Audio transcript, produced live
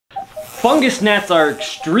Fungus gnats are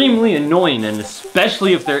extremely annoying, and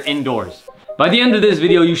especially if they're indoors. By the end of this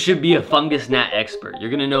video, you should be a fungus gnat expert.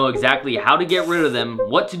 You're gonna know exactly how to get rid of them,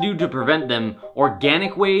 what to do to prevent them,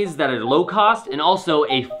 organic ways that are low cost, and also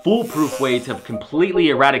a foolproof way to completely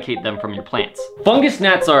eradicate them from your plants. Fungus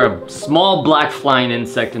gnats are a small black flying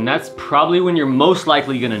insect, and that's probably when you're most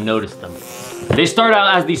likely gonna notice them. They start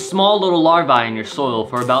out as these small little larvae in your soil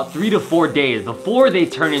for about 3 to 4 days before they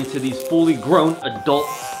turn into these fully grown adult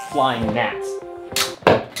flying gnats.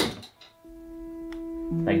 Did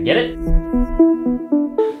I get it?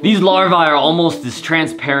 These larvae are almost this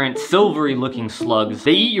transparent, silvery looking slugs.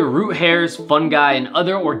 They eat your root hairs, fungi, and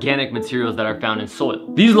other organic materials that are found in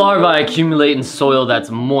soil. These larvae accumulate in soil that's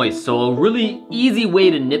moist, so a really easy way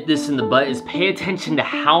to nip this in the butt is pay attention to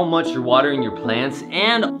how much you're watering your plants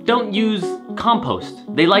and don't use compost.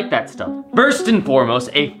 They like that stuff. First and foremost,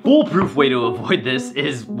 a foolproof way to avoid this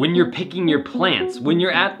is when you're picking your plants. When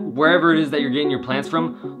you're at wherever it is that you're getting your plants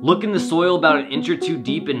from, look in the soil about an inch or two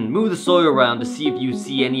deep and move the soil around to see if you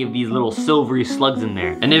see any of these little silvery slugs in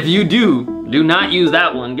there. And if you do not use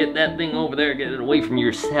that one. Get that thing over there, get it away from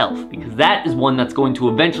yourself, because that is one that's going to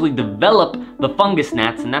eventually develop the fungus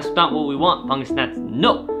gnats, and that's not what we want. Fungus gnats,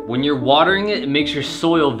 no. When you're watering it, it makes your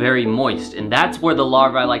soil very moist, and that's where the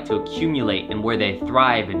larvae like to accumulate and where they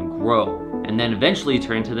thrive and grow, and then eventually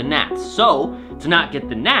turn into the gnats. So, to not get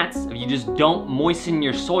the gnats, if you just don't moisten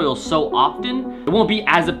your soil so often, it won't be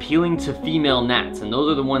as appealing to female gnats, and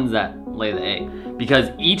those are the ones that lay the egg, because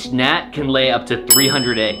each gnat can lay up to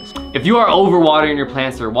 300 eggs. If you are overwatering your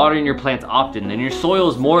plants or watering your plants often, then your soil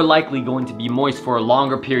is more likely going to be moist for a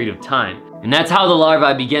longer period of time, and that's how the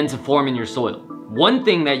larvae begin to form in your soil. One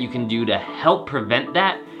thing that you can do to help prevent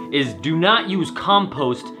that is do not use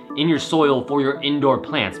compost in your soil for your indoor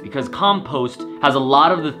plants, because compost has a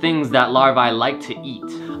lot of the things that larvae like to eat.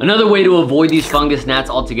 Another way to avoid these fungus gnats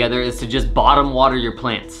altogether is to just bottom water your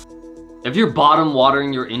plants. If you're bottom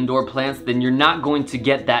watering your indoor plants, then you're not going to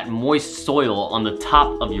get that moist soil on the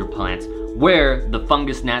top of your plants where the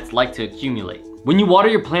fungus gnats like to accumulate. When you water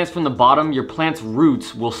your plants from the bottom, your plant's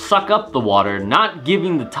roots will suck up the water, not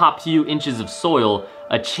giving the top few inches of soil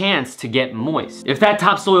a chance to get moist. If that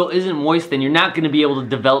topsoil isn't moist, then you're not gonna be able to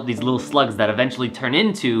develop these little slugs that eventually turn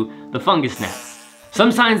into the fungus gnats.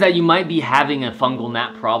 Some signs that you might be having a fungal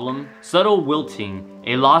gnat problem: subtle wilting,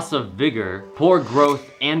 a loss of vigor, poor growth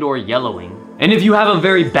and or yellowing. And if you have a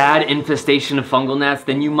very bad infestation of fungal gnats,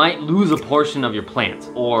 then you might lose a portion of your plant,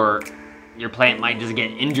 or your plant might just get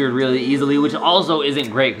injured really easily, which also isn't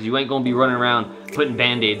great because you ain't gonna be running around putting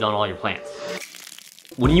band-aids on all your plants.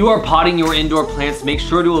 When you are potting your indoor plants, make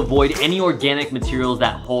sure to avoid any organic materials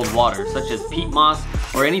that hold water, such as peat moss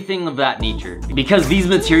or anything of that nature, because these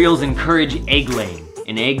materials encourage egg laying,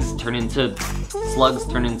 and eggs turn into slugs,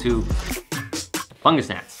 turn into fungus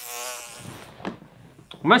gnats.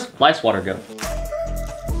 Where'd my fly swatter go?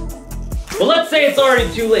 Well, let's say it's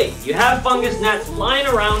already too late. You have fungus gnats flying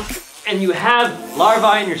around, and you have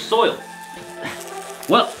larvae in your soil.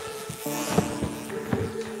 Well,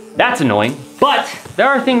 that's annoying, but there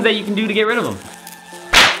are things that you can do to get rid of them.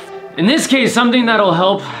 In this case, something that'll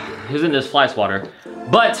help isn't this fly swatter,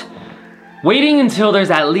 but waiting until there's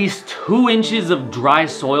at least 2 inches of dry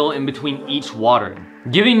soil in between each watering.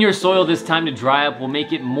 Giving your soil this time to dry up will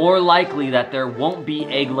make it more likely that there won't be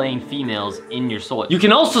egg-laying females in your soil. You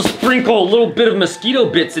can also sprinkle a little bit of mosquito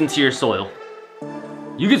bits into your soil.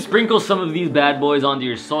 You can sprinkle some of these bad boys onto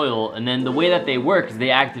your soil, and then the way that they work is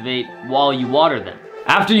they activate while you water them.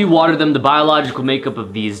 After you water them, the biological makeup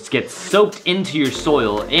of these gets soaked into your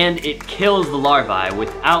soil, and it kills the larvae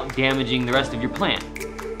without damaging the rest of your plant.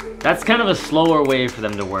 That's kind of a slower way for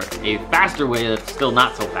them to work. A faster way that's still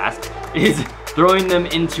not so fast is throwing them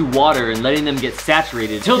into water and letting them get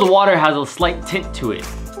saturated until the water has a slight tint to it,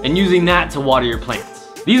 and using that to water your plants.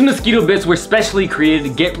 These mosquito bits were specially created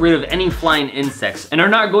to get rid of any flying insects and are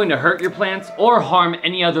not going to hurt your plants or harm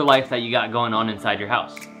any other life that you got going on inside your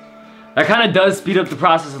house. That kind of does speed up the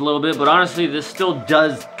process a little bit, but honestly, this still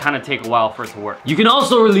does kind of take a while for it to work. You can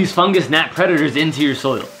also release fungus gnat predators into your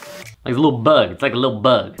soil. Like a little bug, it's like a little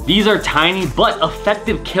bug. These are tiny but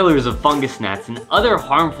effective killers of fungus gnats and other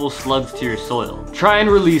harmful slugs to your soil. Try and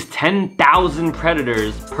release 10,000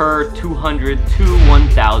 predators per 200 to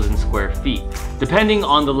 1,000 square feet, depending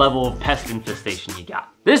on the level of pest infestation you got.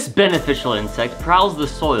 This beneficial insect prowls the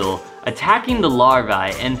soil, attacking the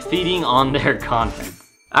larvae and feeding on their contents.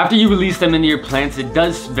 After you release them into your plants, it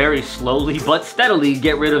does very slowly but steadily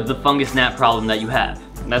get rid of the fungus gnat problem that you have.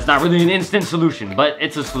 That's not really an instant solution, but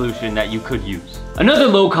it's a solution that you could use. Another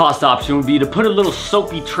low-cost option would be to put a little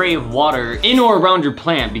soapy tray of water in or around your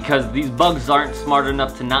plant, because these bugs aren't smart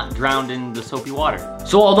enough to not drown in the soapy water.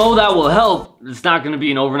 So although that will help, it's not gonna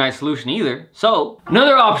be an overnight solution either. So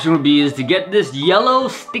another option would be to get this yellow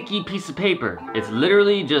sticky piece of paper. It's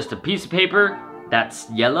literally just a piece of paper that's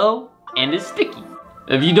yellow and is sticky.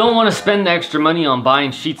 If you don't want to spend the extra money on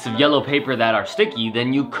buying sheets of yellow paper that are sticky,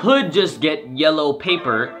 then you could just get yellow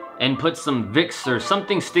paper and put some Vicks or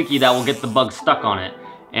something sticky that will get the bug stuck on it.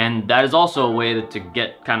 And that is also a way to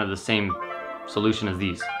get kind of the same solution as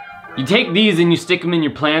these. You take these and you stick them in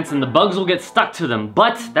your plants and the bugs will get stuck to them,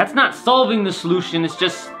 but that's not solving the solution. It's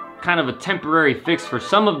just kind of a temporary fix for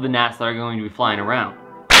some of the gnats that are going to be flying around.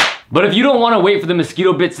 But if you don't want to wait for the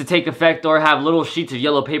mosquito bits to take effect or have little sheets of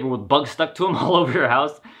yellow paper with bugs stuck to them all over your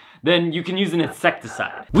house, then you can use an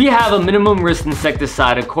insecticide. We have a minimum risk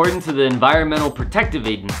insecticide according to the Environmental Protective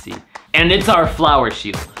Agency, and it's our flower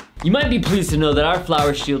shield. You might be pleased to know that our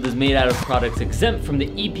flower shield is made out of products exempt from the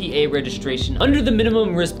EPA registration under the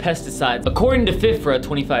minimum risk pesticide according to FIFRA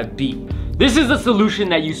 25B. This is a solution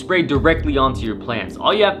that you spray directly onto your plants.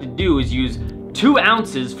 All you have to do is use 2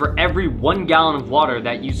 ounces for every 1 gallon of water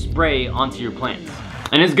that you spray onto your plants.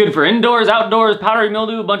 And it's good for indoors, outdoors, powdery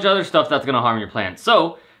mildew, a bunch of other stuff that's gonna harm your plants.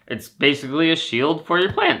 So it's basically a shield for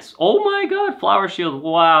your plants. Oh my God, flower shield,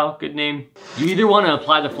 wow, good name. You either wanna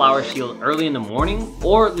apply the flower shield early in the morning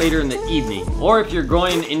or later in the evening. Or if you're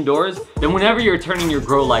growing indoors, then whenever you're turning your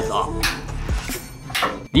grow lights off.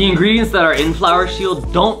 The ingredients that are in Flower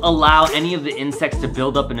Shield don't allow any of the insects to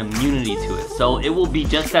build up an immunity to it, so it will be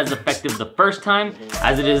just as effective the first time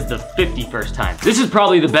as it is the 51st time. This is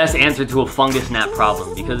probably the best answer to a fungus gnat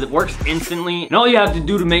problem because it works instantly, and all you have to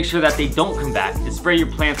do to make sure that they don't come back is spray your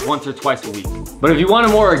plants once or twice a week. But if you want a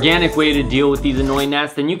more organic way to deal with these annoying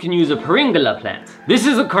gnats, then you can use a Peringula plant. This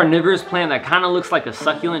is a carnivorous plant that kind of looks like a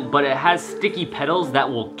succulent, but it has sticky petals that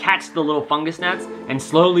will catch the little fungus gnats and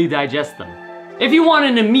slowly digest them. If you want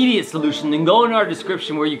an immediate solution, then go in our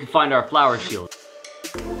description where you can find our flower shield.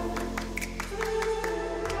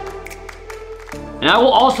 And I will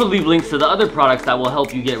also leave links to the other products that will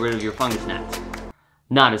help you get rid of your fungus gnats.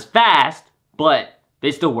 Not as fast, but they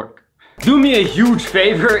still work. Do me a huge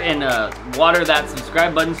favor and water that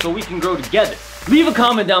subscribe button so we can grow together. Leave a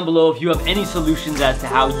comment down below if you have any solutions as to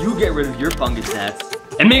how you get rid of your fungus gnats.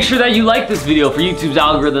 And make sure that you like this video for YouTube's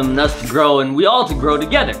algorithm and us to grow and we all to grow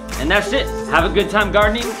together. And that's it. Have a good time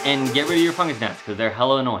gardening and get rid of your fungus gnats because they're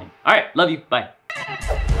hella annoying. All right, love you, bye.